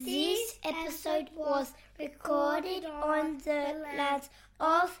episode was recorded on the lands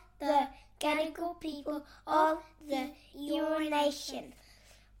of the Gadigal people of the Eora Nation.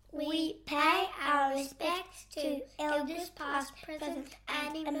 We pay our respects to elders past, present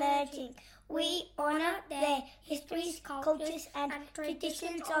and emerging. We honour their histories, cultures and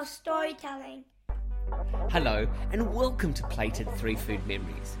traditions of storytelling. Hello and welcome to Plated 3 Food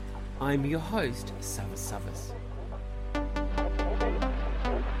Memories. I'm your host, Savas.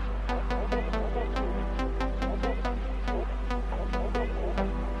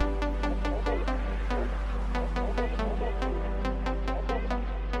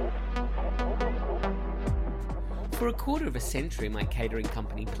 For a quarter of a century, my catering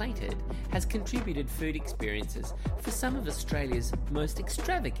company, Plated, has contributed food experiences for some of Australia's most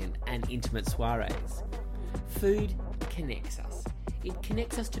extravagant and intimate soirees. Food connects us. It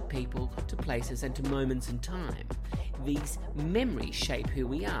connects us to people, to places and to moments in time. These memories shape who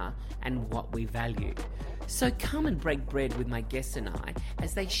we are and what we value. So come and break bread with my guests and I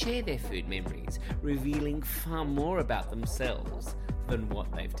as they share their food memories, revealing far more about themselves than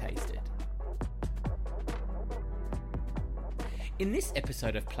what they've tasted. In this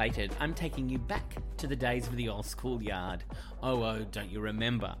episode of Plated, I'm taking you back to the days of the old schoolyard. Oh, don't you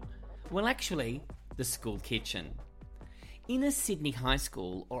remember? Well, actually, the school kitchen. Inner Sydney High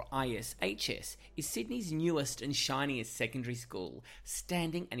School, or ISHS, is Sydney's newest and shiniest secondary school,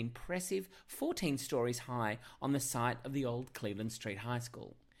 standing an impressive 14 stories high on the site of the old Cleveland Street High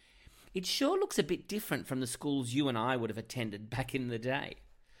School. It sure looks a bit different from the schools you and I would have attended back in the day.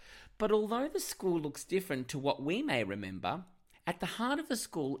 But although the school looks different to what we may remember, at the heart of the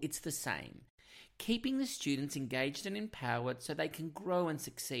school, it's the same, keeping the students engaged and empowered so they can grow and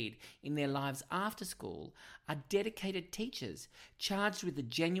succeed in their lives after school are dedicated teachers charged with the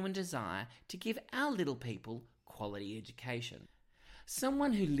genuine desire to give our little people quality education.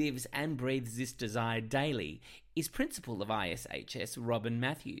 Someone who lives and breathes this desire daily is Principal of ISHS, Robin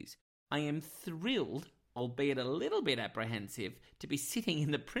Matthews. I am thrilled, albeit a little bit apprehensive, to be sitting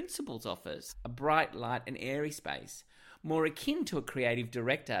in the Principal's office, a bright, light and airy space, more akin to a creative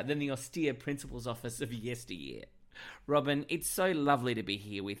director than the austere Principal's office of yesteryear. Robin, it's so lovely to be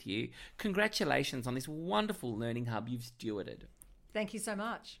here with you. Congratulations on this wonderful learning hub you've stewarded. Thank you so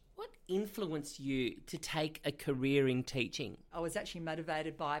much. What influenced you to take a career in teaching? I was actually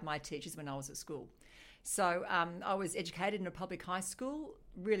motivated by my teachers when I was at school. So I was educated in a public high school,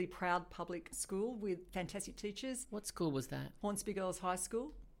 really proud public school with fantastic teachers. What school was that? Hornsby Girls High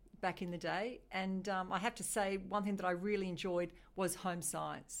School back in the day. And I have to say, one thing that I really enjoyed was home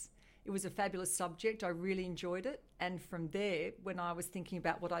science. It was a fabulous subject. I really enjoyed it. And from there, when I was thinking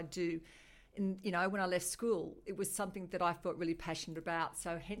about what I'd do, when I left school, it was something that I felt really passionate about.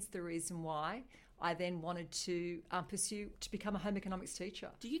 So hence the reason why I then wanted to pursue to become a home economics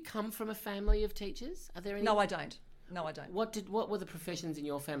teacher. Do you come from a family of teachers? Are there any? No, I don't. What were the professions in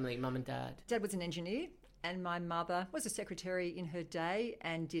your family, mum and dad? Dad was an engineer and my mother was a secretary in her day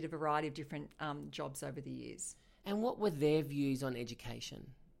and did a variety of different jobs over the years. And what were their views on education?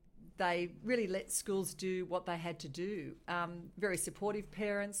 They really let schools do what they had to do. Very supportive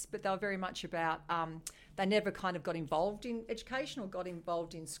parents, but they were very much about, they never kind of got involved in education or got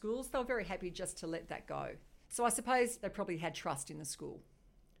involved in schools. They were very happy just to let that go. So I suppose they probably had trust in the school.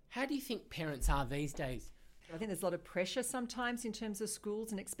 How do you think parents are these days? I think there's a lot of pressure sometimes in terms of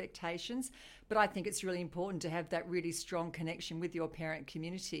schools and expectations, but I think it's really important to have that really strong connection with your parent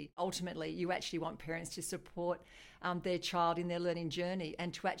community. Ultimately, you actually want parents to support their child in their learning journey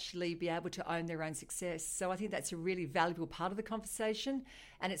and to actually be able to own their own success. So I think that's a really valuable part of the conversation,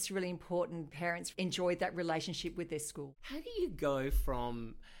 and it's really important parents enjoy that relationship with their school. How do you go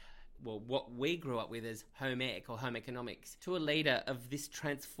from what we grew up with as home ec or home economics to a leader of this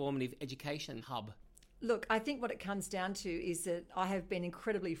transformative education hub? Look, I think what it comes down to is that I have been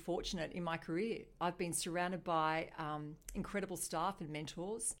incredibly fortunate in my career. I've been surrounded by incredible staff and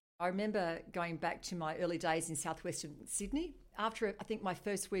mentors. I remember going back to my early days in southwestern Sydney. After, I think, my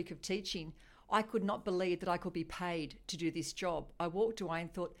first week of teaching, I could not believe that I could be paid to do this job. I walked away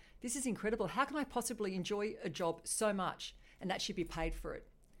and thought, this is incredible. How can I possibly enjoy a job so much and actually be paid for it?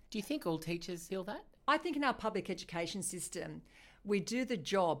 Do you think all teachers feel that? I think in our public education system, we do the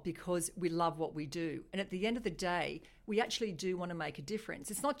job because we love what we do. And at the end of the day, we actually do want to make a difference.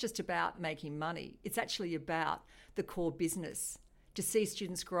 It's not just about making money. It's actually about the core business, to see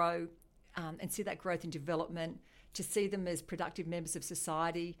students grow and see that growth and development, to see them as productive members of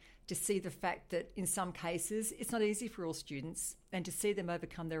society, to see the fact that in some cases it's not easy for all students, and to see them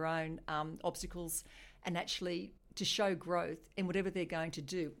overcome their own obstacles and actually to show growth in whatever they're going to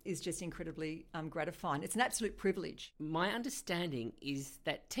do is just incredibly gratifying. It's an absolute privilege. My understanding is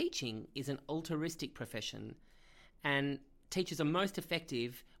that teaching is an altruistic profession and teachers are most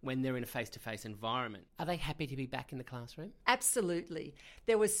effective when they're in a face-to-face environment. Are they happy to be back in the classroom? Absolutely.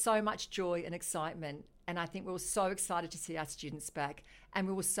 There was so much joy and excitement, and I think we were so excited to see our students back, and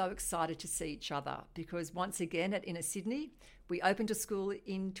we were so excited to see each other because once again at Inner Sydney, we opened a school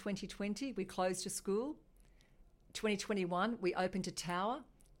in 2020, we closed a school. 2021, we opened a tower,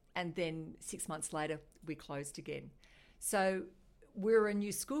 and then 6 months later, we closed again. So we're a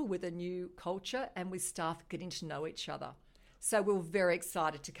new school with a new culture and with staff getting to know each other. So we were very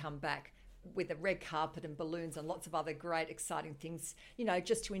excited to come back with a red carpet and balloons and lots of other great, exciting things,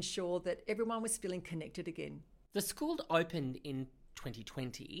 just to ensure that everyone was feeling connected again. The school opened in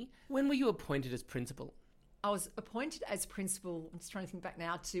 2020. When were you appointed as principal? I was appointed as principal, I'm just trying to think back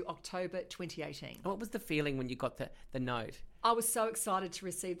now, to October 2018. What was the feeling when you got the note? I was so excited to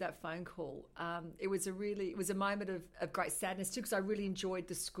receive that phone call. It was a moment of great sadness too, because I really enjoyed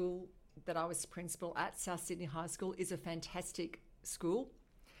the school that I was principal at. South Sydney High School is a fantastic school.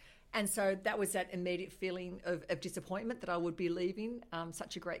 And so that was that immediate feeling of disappointment that I would be leaving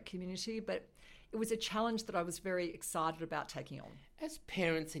such a great community. But it was a challenge that I was very excited about taking on. As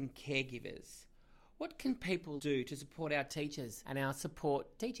parents and caregivers, what can people do to support our teachers and our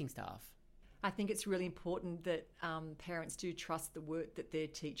support teaching staff? I think it's really important that parents do trust the work that their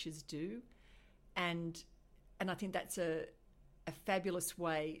teachers do. And I think that's a fabulous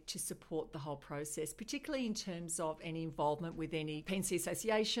way to support the whole process, particularly in terms of any involvement with any P&C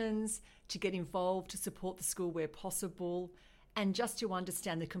associations, to get involved, to support the school where possible, and just to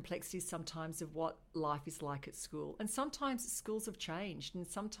understand the complexities sometimes of what life is like at school. And sometimes schools have changed, and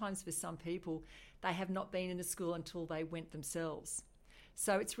sometimes for some people, they have not been in a school until they went themselves.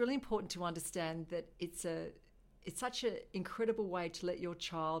 So it's really important to understand that it's such an incredible way to let your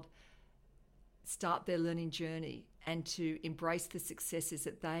child start their learning journey and to embrace the successes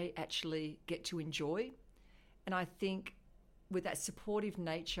that they actually get to enjoy. And I think with that supportive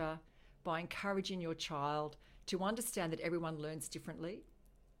nature, by encouraging your child to understand that everyone learns differently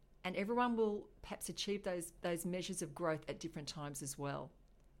and everyone will perhaps achieve those measures of growth at different times as well.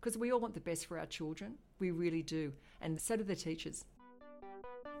 Because we all want the best for our children. We really do. And so do the teachers.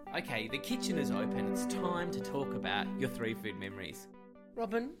 Okay, the kitchen is open. It's time to talk about your 3 food memories.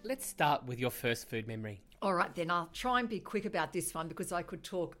 Robin, let's start with your first food memory. All right, then I'll try and be quick about this one because I could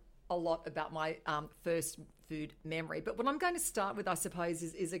talk a lot about my first food memory. But what I'm going to start with, I suppose,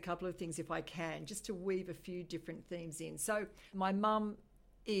 is a couple of things, if I can, just to weave a few different themes in. So my mum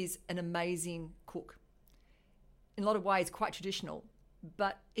is an amazing cook. In a lot of ways, quite traditional,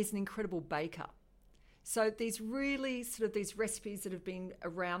 but is an incredible baker. So these really sort of these recipes that have been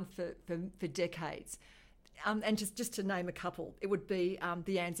around for decades. And just to name a couple, it would be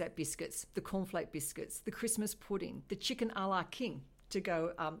the Anzac biscuits, the cornflake biscuits, the Christmas pudding, the chicken a la king, to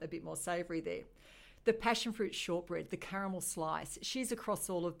go a bit more savoury there, the passion fruit shortbread, the caramel slice. She's across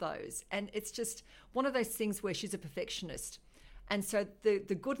all of those. And it's just one of those things where she's a perfectionist. And so the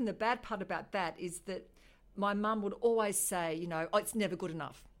good and the bad part about that is that my mum would always say, oh, it's never good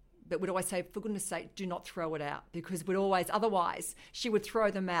enough. But would always say, for goodness sake, do not throw it out, because otherwise she would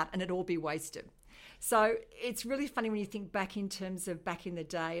throw them out and it'd all be wasted. So it's really funny when you think back in terms of back in the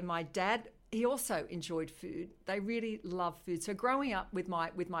day. And my dad, he also enjoyed food. They really loved food. So growing up with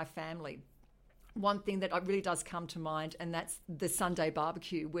my family, one thing that really does come to mind, and that's the Sunday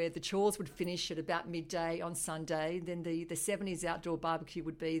barbecue, where the chores would finish at about midday on Sunday. Then the 70s outdoor barbecue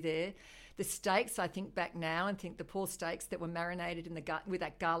would be there. The steaks, I think back now and think the poor steaks that were marinated in with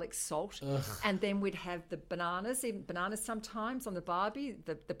that garlic salt. Ugh. And then we'd have the bananas, even bananas sometimes on the barbie,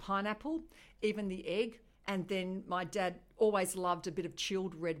 the pineapple, even the egg. And then my dad always loved a bit of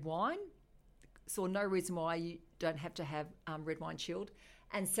chilled red wine. Saw no reason why you don't have to have red wine chilled.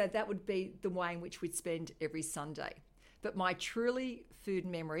 And so that would be the way in which we'd spend every Sunday. But my truly food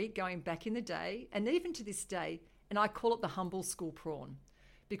memory going back in the day, and even to this day, and I call it the humble school prawn,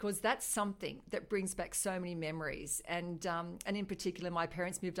 because that's something that brings back so many memories. And in particular, my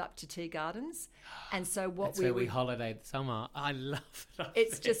parents moved up to Tea Gardens. And so that's where we holidayed summer. I love it.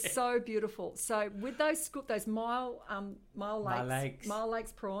 It's just so beautiful. So with those Mile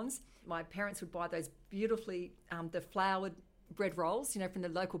Lakes prawns, my parents would buy those beautifully, the floured bread rolls, from the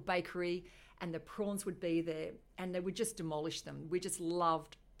local bakery, and the prawns would be there, and they would just demolish them. We just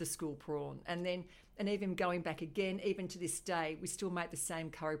loved the school prawn. And even going back again, even to this day, we still make the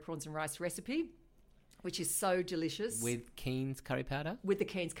same curry prawns and rice recipe, which is so delicious. With Keen's curry powder? With the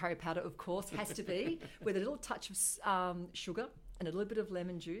Keen's curry powder, of course, has to be, with a little touch of sugar and a little bit of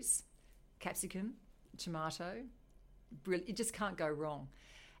lemon juice, capsicum, tomato, You just can't go wrong.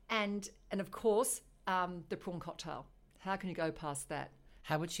 And of course, the prawn cocktail. How can you go past that?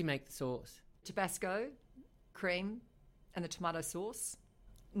 How would she make the sauce? Tabasco, cream, and the tomato sauce,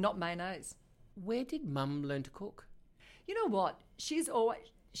 not mayonnaise. Where did Mum learn to cook? You know what? She's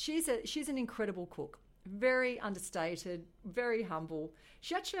an incredible cook. Very understated, very humble.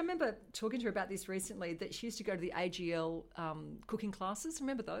 She actually, I remember talking to her about this recently, that she used to go to the AGL cooking classes.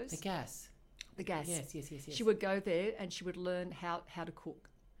 Remember those? The gas. The gas. Yes. She would go there and she would learn how to cook.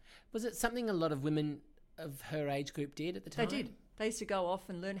 Was it something a lot of women of her age group did at the time? They did. They used to go off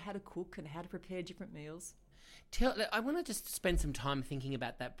and learn how to cook and how to prepare different meals. I want to just spend some time thinking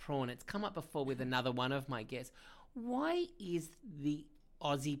about that prawn. It's come up before with another one of my guests. Why is the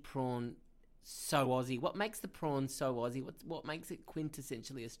Aussie prawn so Aussie? What makes the prawn so Aussie? What makes it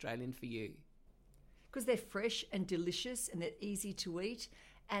quintessentially Australian for you? Because they're fresh and delicious and they're easy to eat.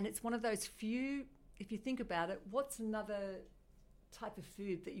 And it's one of those few, if you think about it, what's another type of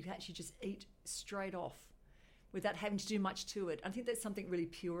food that you can actually just eat straight off without having to do much to it? I think there's something really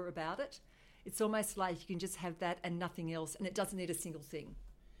pure about it. It's almost like you can just have that and nothing else, and it doesn't need a single thing.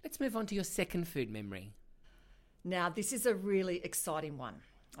 Let's move on to your second food memory. Now, this is a really exciting one.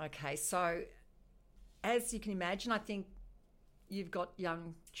 Okay, so as you can imagine, I think you've got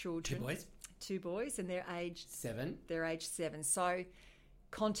young children. Two boys, and they're aged 7. They're aged 7. So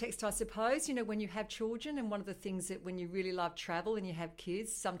context, I suppose, when you have children, and one of the things that when you really love travel and you have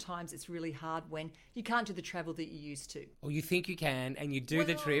kids, sometimes it's really hard when you can't do the travel that you used to. Or you think you can, and you do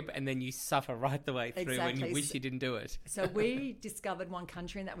the trip, and then you suffer right the way through when you wish you didn't do it. So we discovered one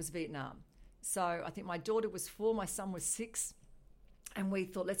country, and that was Vietnam. So I think my daughter was 4, my son was 6, and we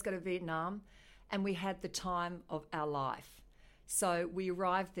thought, let's go to Vietnam, and we had the time of our life. So we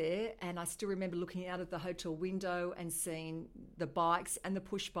arrived there, and I still remember looking out of the hotel window and seeing the bikes and the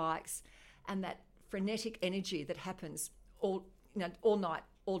push bikes and that frenetic energy that happens all night,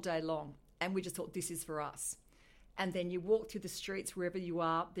 all day long. And we just thought, this is for us. And then you walk through the streets wherever you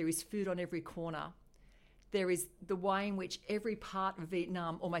are, there is food on every corner. There is the way in which every part of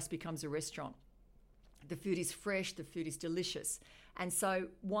Vietnam almost becomes a restaurant. The food is fresh, the food is delicious. And so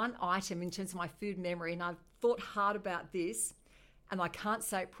one item in terms of my food memory, and I've thought hard about this, and I can't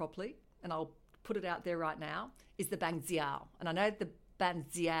say it properly, and I'll put it out there right now, is the bang ziao. And I know the bang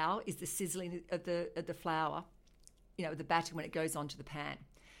ziao is the sizzling of the flour, the batter when it goes onto the pan.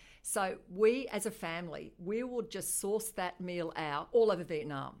 So we, as a family, we will just source that meal out all over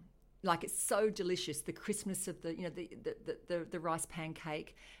Vietnam. Like, it's so delicious, the crispness of the rice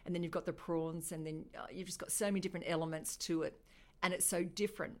pancake, and then you've got the prawns, and then you've just got so many different elements to it. And it's so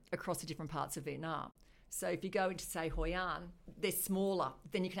different across the different parts of Vietnam. So if you go into, say, Hoi An, they're smaller.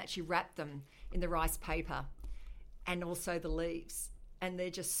 Then you can actually wrap them in the rice paper and also the leaves. And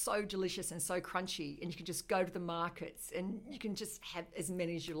they're just so delicious and so crunchy. And you can just go to the markets and you can just have as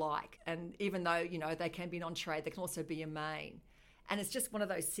many as you like. And even though, they can be an entree, they can also be a main. And it's just one of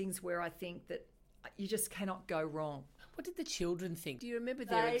those things where I think that you just cannot go wrong. What did the children think? Do you remember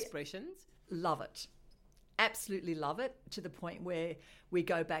their expressions? Love it. Absolutely love it, to the point where we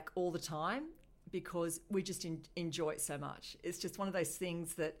go back all the time, because we just enjoy it so much. It's just one of those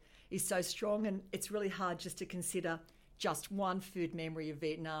things that is so strong, and it's really hard just to consider just one food memory of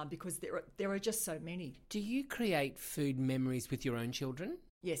Vietnam, because there are just so many. Do you create food memories with your own children?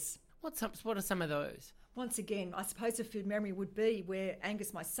 Yes. What are some of those? Once again, I suppose a food memory would be where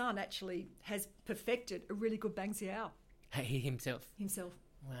Angus, my son, actually has perfected a really good bang ziao. Himself? Himself.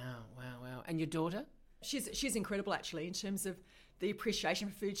 Wow. And your daughter? She's incredible, actually, in terms of the appreciation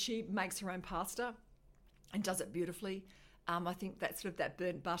for food. She makes her own pasta and does it beautifully. I think that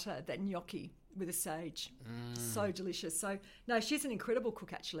burnt butter, that gnocchi with a sage, so delicious. So, no, she's an incredible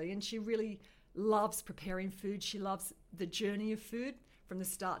cook, actually, and she really loves preparing food. She loves the journey of food from the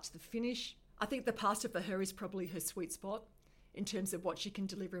start to the finish. I think the pasta for her is probably her sweet spot in terms of what she can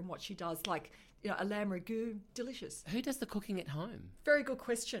deliver and what she does. Like, a lamb ragu, delicious. Who does the cooking at home? Very good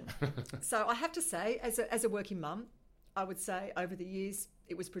question. So I have to say, as a working mum, I would say over the years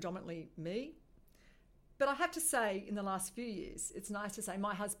it was predominantly me. But I have to say, in the last few years, it's nice to say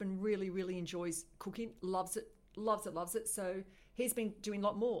my husband really, really enjoys cooking, loves it. So he's been doing a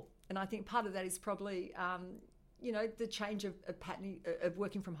lot more. And I think part of that is probably, the change of pattern of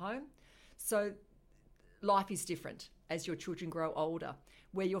working from home. So life is different as your children grow older,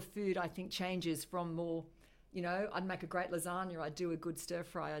 where your food, I think, changes from more, I'd make a great lasagna, I'd do a good stir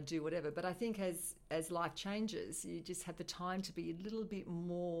fry, I'd do whatever. But I think as life changes, you just have the time to be a little bit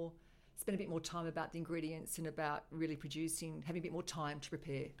more, spend a bit more time about the ingredients and about really producing, having a bit more time to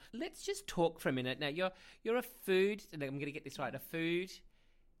prepare. Let's just talk for a minute. Now, you're a food, and I'm going to get this right, a food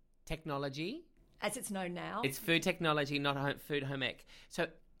technology as it's known now. It's food technology, not food home ec. So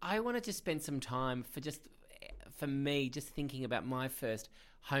I wanted to spend some time for me, just thinking about my first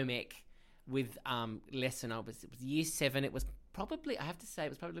home ec with lesson. It was year 7. It was probably, I have to say, it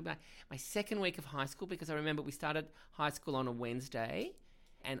was probably my second week of high school, because I remember we started high school on a Wednesday,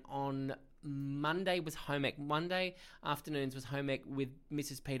 and on Monday was home ec. Monday afternoons was home ec with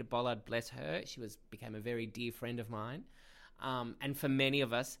Mrs. Peter Bollard, bless her. She became a very dear friend of mine, and for many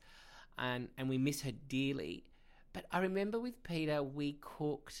of us, and we miss her dearly. But I remember with Peter, we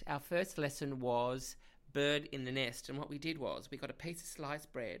cooked. Our first lesson was bird in the nest, and what we did was we got a piece of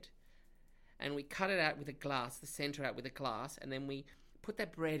sliced bread, and we cut it out with a glass, the centre out with a glass, and then we put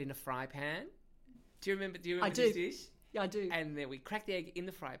that bread in a fry pan. Do you remember this dish? Yeah, I do. And then we cracked the egg in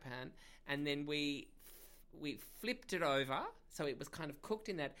the fry pan, and then we flipped it over, so it was kind of cooked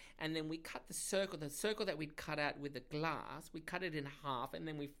in that, and then we cut the circle that we'd cut out with the glass, we cut it in half, and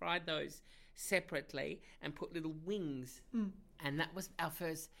then we fried those separately and put little wings. And that was our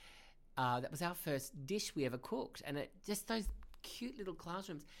first dish we ever cooked, and it just those cute little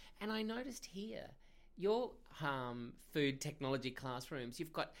classrooms. And I noticed here, your food technology classrooms,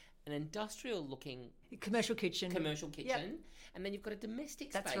 you've got an industrial-looking commercial kitchen, yep. And then you've got a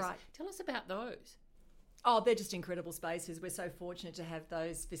domestic space. That's right. Tell us about those. Oh, they're just incredible spaces. We're so fortunate to have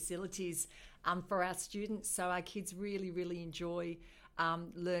those facilities for our students. So our kids really, really enjoy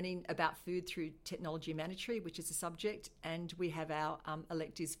learning about food through technology mandatory, which is a subject. And we have our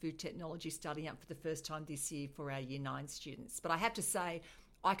electives food technology starting up for the first time this year for our Year 9 students. But I have to say,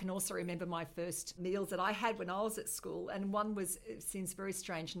 I can also remember my first meals that I had when I was at school, and one was, it seems very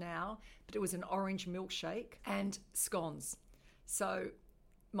strange now, but it was an orange milkshake and scones. So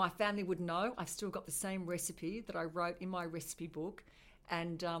my family would know. I've still got the same recipe that I wrote in my recipe book,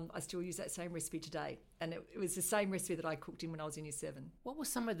 and I still use that same recipe today. And it was the same recipe that I cooked in when I was in Year 7. What were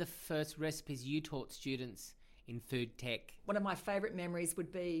some of the first recipes you taught students in food tech? One of my favourite memories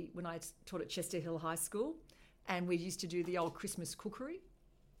would be when I taught at Chester Hill High School, and we used to do the old Christmas cookery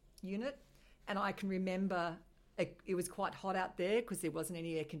unit, and I can remember it was quite hot out there because there wasn't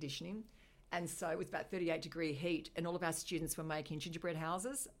any air conditioning, and so it was about 38 degree heat, and all of our students were making gingerbread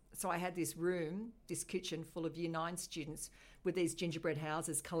houses. So I had this kitchen full of Year 9 students with these gingerbread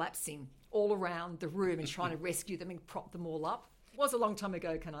houses collapsing all around the room and trying to rescue them and prop them all up. It was a long time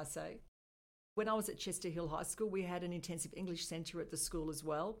ago, can I say. When I was at Chester Hill High School, we had an intensive English centre at the school as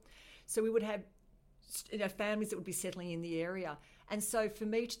well, so we would have families that would be settling in the area. And so for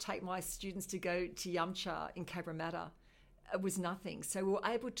me to take my students to go to Yumcha in Cabramatta was nothing. So we were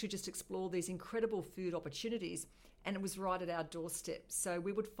able to just explore these incredible food opportunities, and it was right at our doorstep. So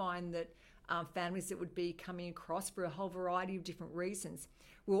we would find that families that would be coming across for a whole variety of different reasons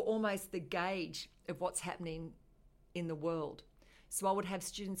were almost the gauge of what's happening in the world. So I would have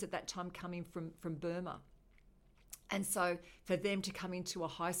students at that time coming from Burma. And so for them to come into a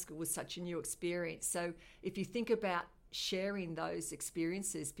high school was such a new experience. So if you think about sharing those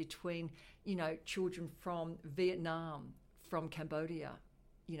experiences between, children from Vietnam, from Cambodia,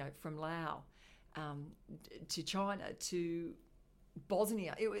 from Laos, to China, to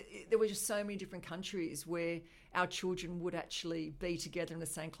Bosnia, there were just so many different countries where our children would actually be together in the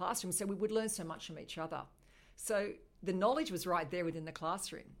same classroom. So we would learn so much from each other. So the knowledge was right there within the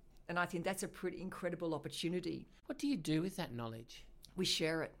classroom. And I think that's a pretty incredible opportunity. What do you do with that knowledge? We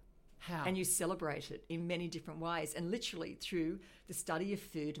share it. How? And you celebrate it in many different ways, and literally through the study of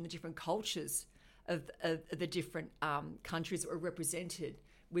food and the different cultures of the different countries that were represented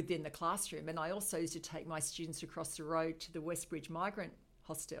within the classroom. And I also used to take my students across the road to the Westbridge Migrant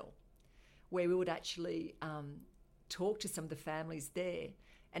Hostel, where we would actually talk to some of the families there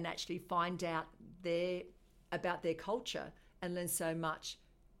and actually find out about their culture and learn so much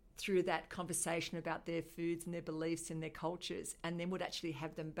through that conversation about their foods and their beliefs and their cultures, and then would actually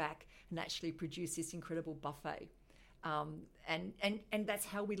have them back and actually produce this incredible buffet. And that's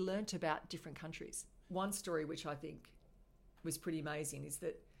how we learnt about different countries. One story which I think was pretty amazing is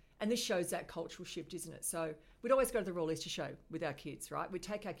that, and this shows that cultural shift, isn't it? So we'd always go to the Royal Easter Show with our kids, right? We'd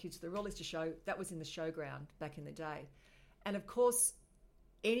take our kids to the Royal Easter Show. That was in the showground back in the day. And of course,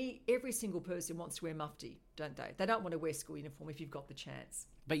 every single person wants to wear mufti, don't they? They don't want to wear school uniform if you've got the chance.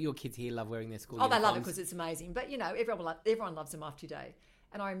 But your kids here love wearing their school uniforms. uniforms. They love it because it's amazing. But, everyone loves a mufti day.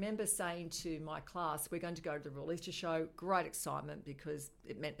 And I remember saying to my class, we're going to go to the Royal Easter Show. Great excitement because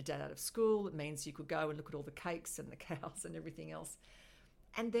it meant a day out of school. It means you could go and look at all the cakes and the cows and everything else.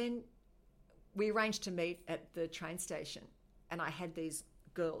 And then we arranged to meet at the train station. And I had these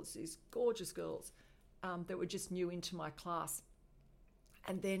girls, these gorgeous girls that were just new into my class.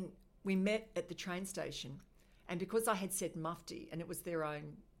 And then we met at the train station. And because I had said mufti and it was their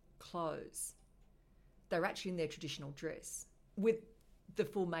own clothes, they were actually in their traditional dress with the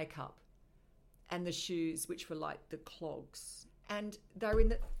full makeup and the shoes, which were like the clogs. And they were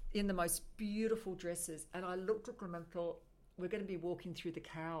in the most beautiful dresses. And I looked at them and thought, we're going to be walking through the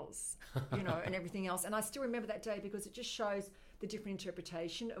cows, you know, and everything else. And I still remember that day because it just shows the different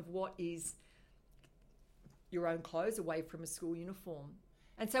interpretation of what is your own clothes away from a school uniform.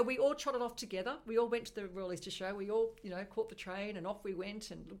 And so we all trotted off together. We all went to the Royal Easter Show. We all, you know, caught the train and off we went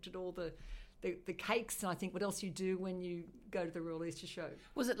and looked at all the cakes. And I think what else you do when you go to the Royal Easter Show.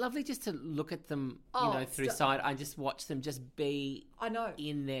 Was it lovely just to look at them, through sight? I just watch them just be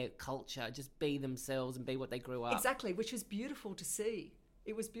in their culture, just be themselves and be what they grew up. Exactly, which was beautiful to see.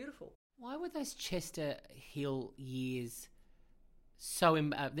 It was beautiful. Why were those Chester Hill years so...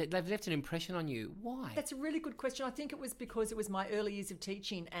 they've left an impression on you? Why? That's a really good question. I think it was because it was my early years of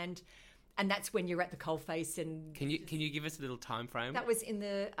teaching and that's when you're at the coalface. And Can you give us a little time frame? That was in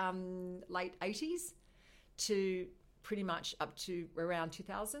the late 80s to pretty much up to around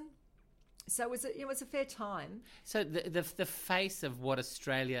 2000. So it was a fair time. So the face of what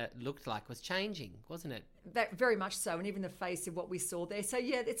Australia looked like was changing, wasn't it? That, very much so, and even the face of what we saw there. So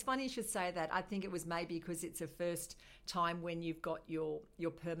yeah, it's funny you should say that. I think it was maybe because it's a first time when you've got your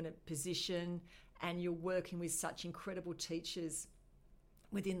permanent position and you're working with such incredible teachers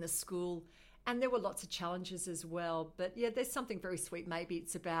within the school. And there were lots of challenges as well. But yeah, there's something very sweet. Maybe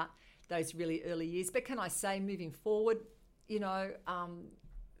it's about those really early years. But can I say, moving forward,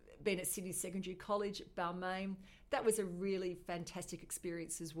 being at Sydney Secondary College at Balmain, that was a really fantastic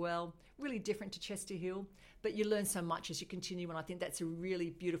experience as well. Really different to Chester Hill, but you learn so much as you continue, and I think that's a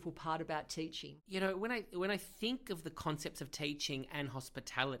really beautiful part about teaching. You know, when I think of the concepts of teaching and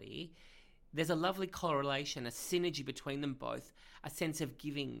hospitality, there's a lovely correlation, a synergy between them both, a sense of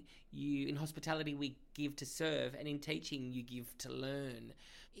giving. In hospitality, we give to serve, and in teaching, you give to learn.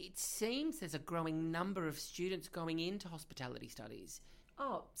 It seems there's a growing number of students going into hospitality studies.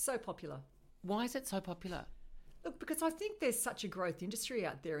 Oh, so popular. Why is it so popular? Look, because I think there's such a growth industry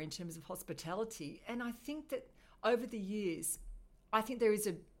out there in terms of hospitality, and I think that over the years, I think there's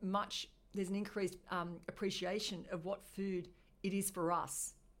an increased appreciation of what food it is for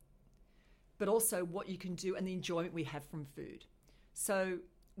us, but also what you can do and the enjoyment we have from food. So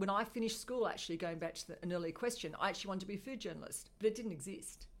when I finished school, actually, going back to an earlier question, I actually wanted to be a food journalist, but it didn't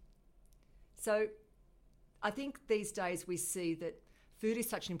exist. So I think these days we see that food is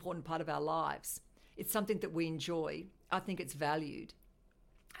such an important part of our lives. It's something that we enjoy. I think it's valued.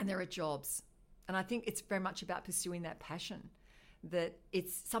 And there are jobs. And I think it's very much about pursuing that passion, that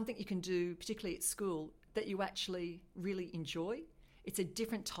it's something you can do, particularly at school, that you actually really enjoy. It's a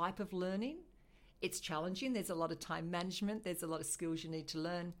different type of learning. It's challenging. There's a lot of time management. There's a lot of skills you need to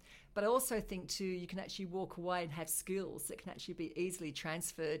learn. But I also think, too, you can actually walk away and have skills that can actually be easily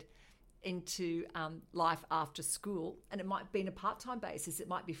transferred into life after school. And it might be in a part-time basis. It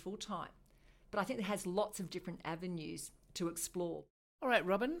might be full-time. But I think it has lots of different avenues to explore. All right,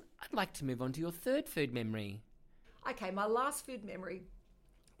 Robin, I'd like to move on to your third food memory. Okay, my last food memory,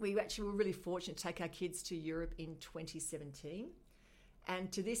 we actually were really fortunate to take our kids to Europe in 2017.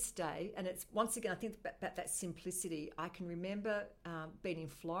 And to this day, and it's once again, I think about that simplicity. I can remember being in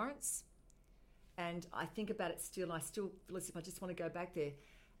Florence, and I think about it still, and I still feel as if I just want to go back there.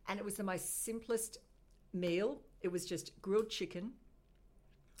 And it was the most simplest meal. It was just grilled chicken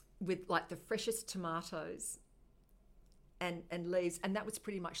with like the freshest tomatoes and leaves, and that was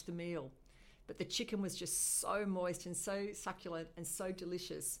pretty much the meal. But the chicken was just so moist and so succulent and so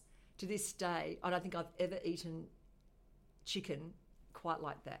delicious. To this day, I don't think I've ever eaten chicken quite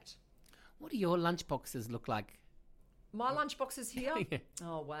like that. What do your lunchboxes look like? My lunchboxes here? Yeah.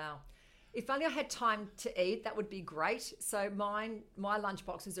 Oh, wow. If only I had time to eat, that would be great. So my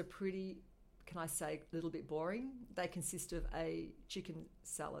lunchboxes are pretty, can I say, a little bit boring. They consist of a chicken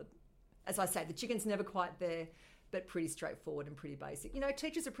salad. As I say, the chicken's never quite there, but pretty straightforward and pretty basic. You know,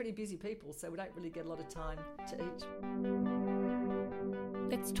 teachers are pretty busy people, so we don't really get a lot of time to eat.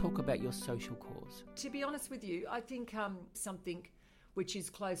 Let's talk about your social cause. To be honest with you, I think something which is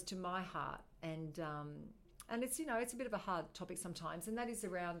close to my heart, and it's, you know, it's a bit of a hard topic sometimes, and that is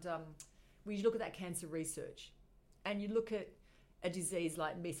around when you look at that cancer research and you look at a disease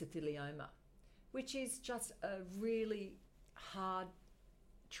like mesothelioma, which is just a really hard,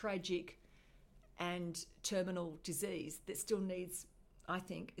 tragic and terminal disease that still needs, I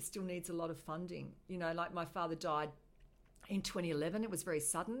think, it still needs a lot of funding. You know, like my father died in 2011. It was very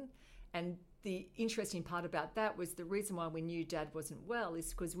sudden. And the interesting part about that was the reason why we knew Dad wasn't well is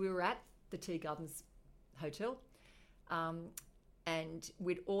because we were at the Tea Gardens Hotel and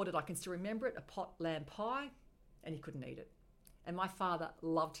we'd ordered, I can still remember it, a pot lamb pie, and he couldn't eat it. And my father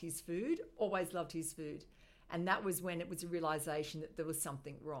loved his food, always loved his food. And that was when it was a realisation that there was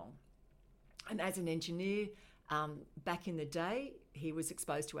something wrong. And as an engineer, back in the day, he was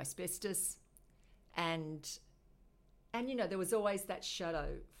exposed to asbestos. And you know, there was always that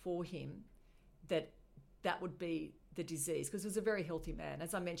shadow for him that would be the disease, because he was a very healthy man.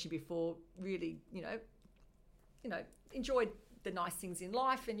 As I mentioned before, really, you know, enjoyed the nice things in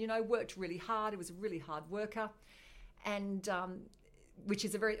life and, you know, worked really hard. He was a really hard worker. And which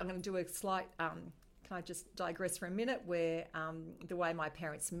is I'm going to do a slight, can I just digress for a minute, where the way my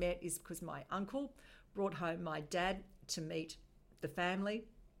parents met is because my uncle brought home my dad to meet the family.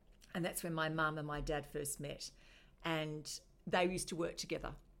 And that's when my mum and my dad first met. And they used to work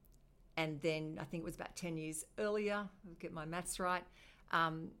together. And then I think it was about 10 years earlier, I'll get my maths right,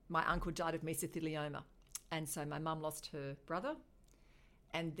 my uncle died of mesothelioma. And so my mum lost her brother.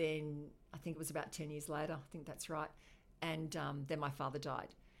 And then I think it was about 10 years later, I think that's right. And then my father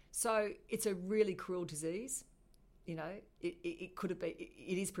died. So it's a really cruel disease. You know, it could have been,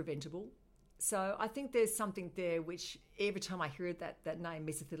 it is preventable. So I think there's something there which every time I hear that name,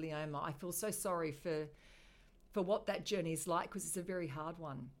 mesothelioma, I feel so sorry for what that journey is like, because it's a very hard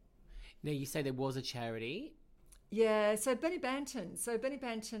one. Now, you say there was a charity. Yeah, so Benny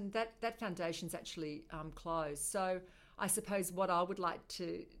Banton. That foundation's actually closed. So I suppose what I would like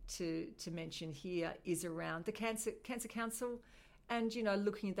to mention here is around the Cancer Council and, you know,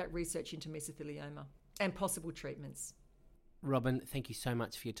 looking at that research into mesothelioma and possible treatments. Robyn, thank you so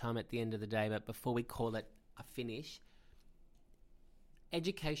much for your time at the end of the day. But before we call it a finish,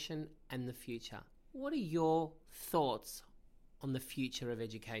 education and the future. What are your thoughts on the future of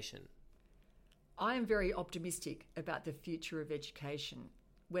education? I am very optimistic about the future of education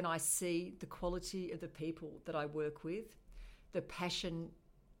when I see the quality of the people that I work with, the passion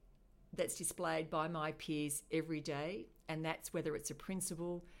that's displayed by my peers every day, and that's whether it's a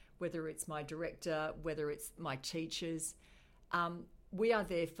principal, whether it's my director, whether it's my teachers. We are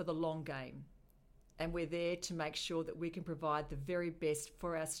there for the long game, and we're there to make sure that we can provide the very best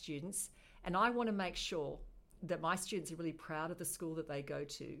for our students. And I want to make sure that my students are really proud of the school that they go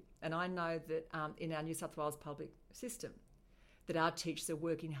to. And I know that in our New South Wales public system, that our teachers are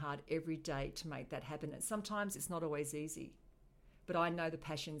working hard every day to make that happen. And sometimes it's not always easy, but I know the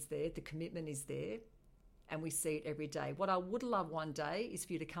passion's there, the commitment is there, and we see it every day. What I would love one day is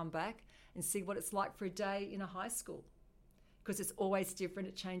for you to come back and see what it's like for a day in a high school, because it's always different.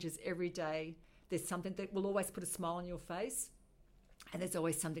 It changes every day. There's something that will always put a smile on your face, and there's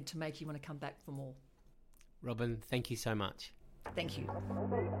always something to make you want to come back for more. Robyn, thank you so much. Thank you.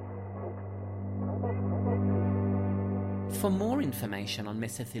 For more information on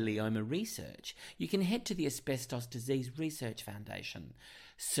mesothelioma research, you can head to the Asbestos Disease Research Foundation.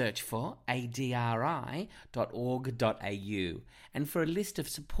 Search for adri.org.au, and for a list of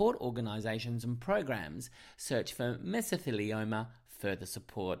support organisations and programs, search for Mesothelioma Further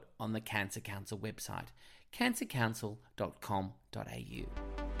Support on the Cancer Council website, cancercouncil.com.au.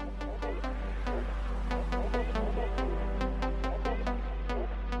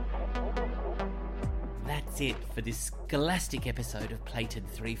 That's it for this scholastic episode of Plated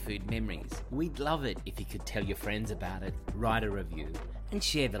 3 Food Memories. We'd love it if you could tell your friends about it, write a review, and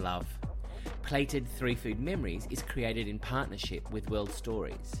share the love. Plated 3 Food Memories is created in partnership with World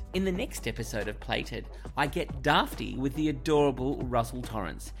Stories. In the next episode of Plated, I get dafty with the adorable Russell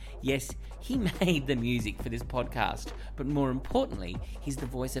Torrance. Yes, he made the music for this podcast, but more importantly, he's the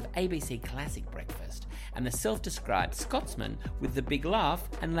voice of ABC Classic Breakfast and the self-described Scotsman with the big laugh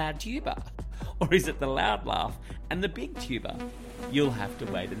and loud tuba. Or is it the loud laugh and the big tuba? You'll have to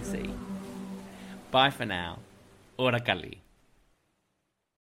wait and see. Bye for now. Ora Kali.